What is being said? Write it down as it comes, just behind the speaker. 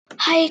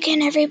Hi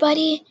again,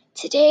 everybody.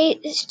 Today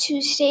is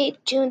Tuesday,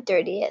 June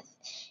 30th.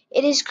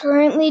 It is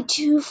currently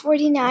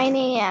 2:49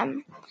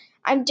 a.m.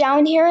 I'm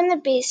down here in the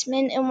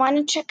basement and want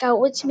to check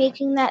out what's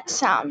making that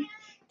sound.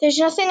 There's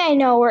nothing I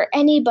know or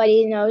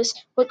anybody knows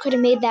what could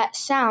have made that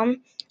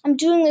sound. I'm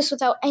doing this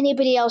without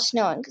anybody else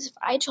knowing, because if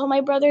I told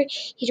my brother,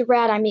 he'd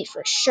rat on me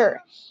for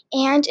sure.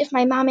 And if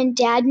my mom and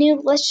dad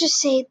knew, let's just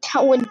say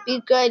that wouldn't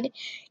be good.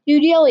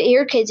 You'd yell at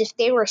your kids if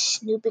they were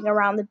snooping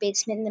around the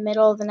basement in the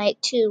middle of the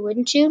night too,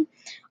 wouldn't you?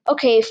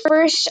 Okay,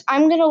 first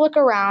I'm gonna look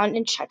around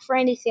and check for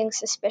anything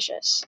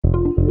suspicious.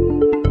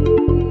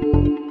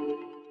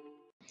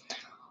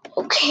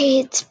 Okay,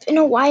 it's been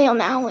a while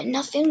now and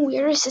nothing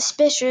weird or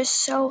suspicious,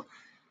 so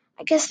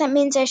I guess that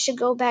means I should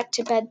go back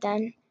to bed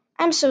then.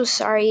 I'm so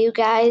sorry, you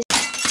guys.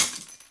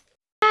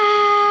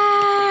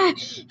 Ah!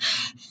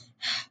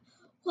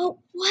 What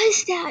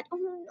was that? Oh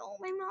no,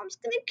 my mom's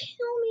gonna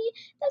kill me.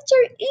 That's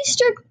her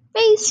Easter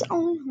face.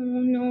 Oh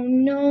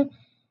no.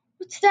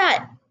 What's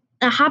that?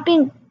 A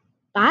hopping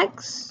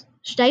box?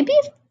 Should I be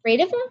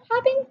afraid of a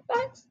hopping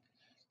box?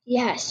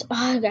 Yes,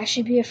 ugh, I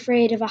should be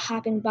afraid of a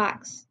hopping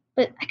box.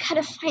 But I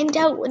gotta find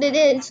out what it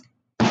is.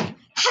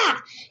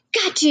 Ha!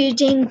 Got you,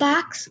 dang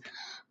box.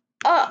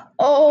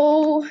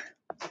 Uh-oh.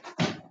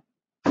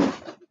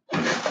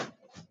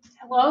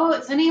 Hello?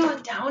 Is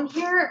anyone down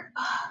here?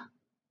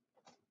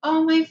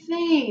 Oh, my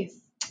face.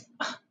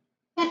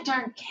 That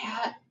darn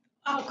cat.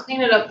 I'll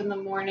clean it up in the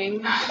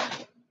morning.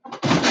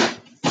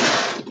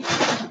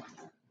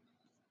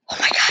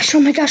 Oh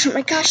my gosh,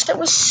 that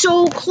was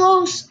so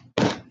close.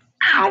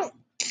 Ow,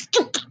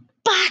 stupid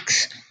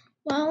box.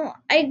 Well,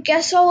 I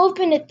guess I'll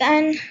open it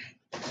then.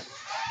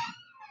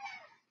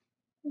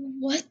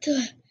 What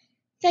the?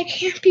 That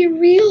can't be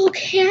real,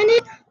 can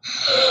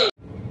it?